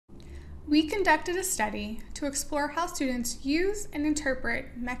We conducted a study to explore how students use and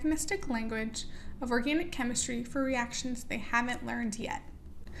interpret mechanistic language of organic chemistry for reactions they haven't learned yet.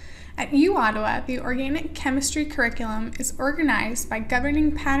 At U Ottawa, the organic chemistry curriculum is organized by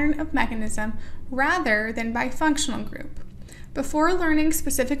governing pattern of mechanism rather than by functional group. Before learning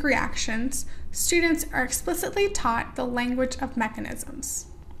specific reactions, students are explicitly taught the language of mechanisms.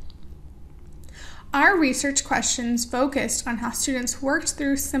 Our research questions focused on how students worked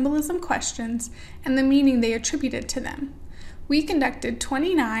through symbolism questions and the meaning they attributed to them. We conducted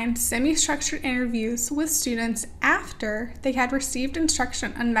 29 semi-structured interviews with students after they had received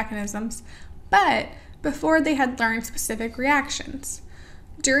instruction on mechanisms, but before they had learned specific reactions.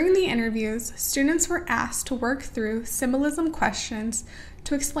 During the interviews, students were asked to work through symbolism questions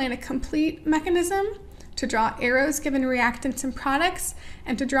to explain a complete mechanism, to draw arrows given reactants and products,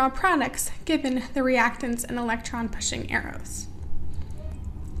 and to draw products given the reactants and electron-pushing arrows.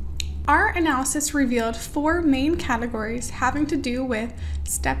 Our analysis revealed 4 main categories having to do with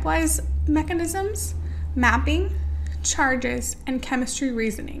stepwise mechanisms, mapping, charges, and chemistry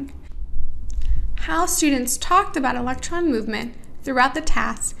reasoning. How students talked about electron movement throughout the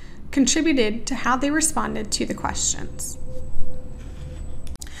task contributed to how they responded to the questions.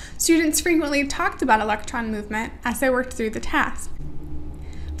 Students frequently talked about electron movement as they worked through the task.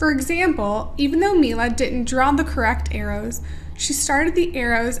 For example, even though Mila didn't draw the correct arrows, she started the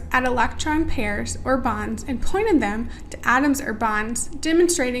arrows at electron pairs or bonds and pointed them to atoms or bonds,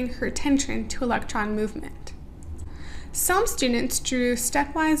 demonstrating her attention to electron movement. Some students drew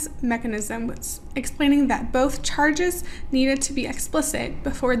stepwise mechanisms, explaining that both charges needed to be explicit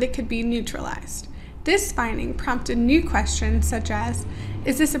before they could be neutralized. This finding prompted new questions such as,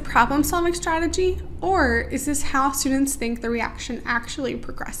 is this a problem-solving strategy, or is this how students think the reaction actually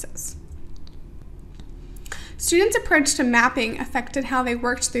progresses? Students' approach to mapping affected how they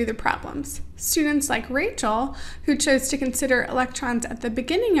worked through the problems. Students like Rachel, who chose to consider electrons at the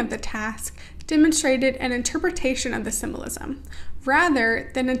beginning of the task, demonstrated an interpretation of the symbolism,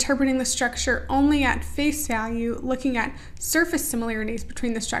 rather than interpreting the structure only at face value, looking at surface similarities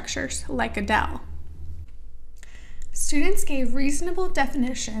between the structures, like Adele. Students gave reasonable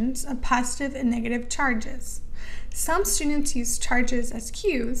definitions of positive and negative charges. Some students used charges as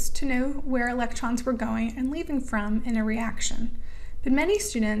cues to know where electrons were going and leaving from in a reaction, but many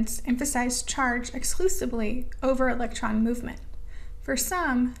students emphasized charge exclusively over electron movement. For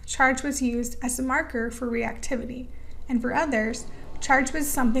some, charge was used as a marker for reactivity, and for others, charge was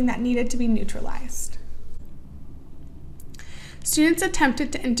something that needed to be neutralized. Students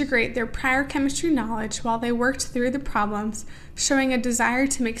attempted to integrate their prior chemistry knowledge while they worked through the problems, showing a desire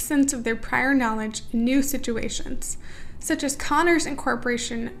to make sense of their prior knowledge in new situations, such as Connor's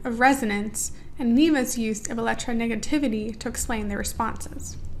incorporation of resonance and Neva's use of electronegativity to explain their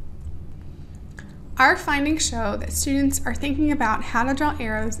responses. Our findings show that students are thinking about how to draw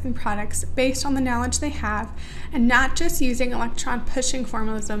arrows in products based on the knowledge they have and not just using electron-pushing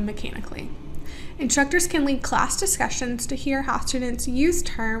formalism mechanically. Instructors can lead class discussions to hear how students use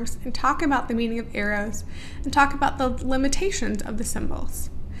terms and talk about the meaning of arrows and talk about the limitations of the symbols.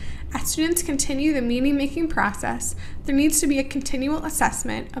 As students continue the meaning-making process, there needs to be a continual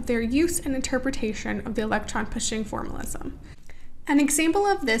assessment of their use and interpretation of the electron-pushing formalism. An example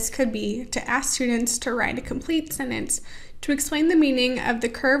of this could be to ask students to write a complete sentence to explain the meaning of the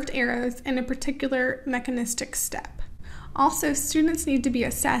curved arrows in a particular mechanistic step. Also, students need to be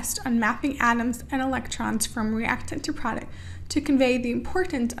assessed on mapping atoms and electrons from reactant to product to convey the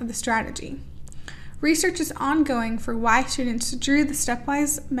importance of the strategy. Research is ongoing for why students drew the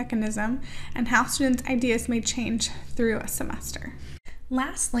stepwise mechanism and how students' ideas may change through a semester.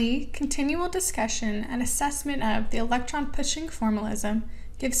 Lastly, continual discussion and assessment of the electron-pushing formalism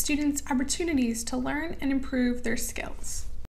gives students opportunities to learn and improve their skills.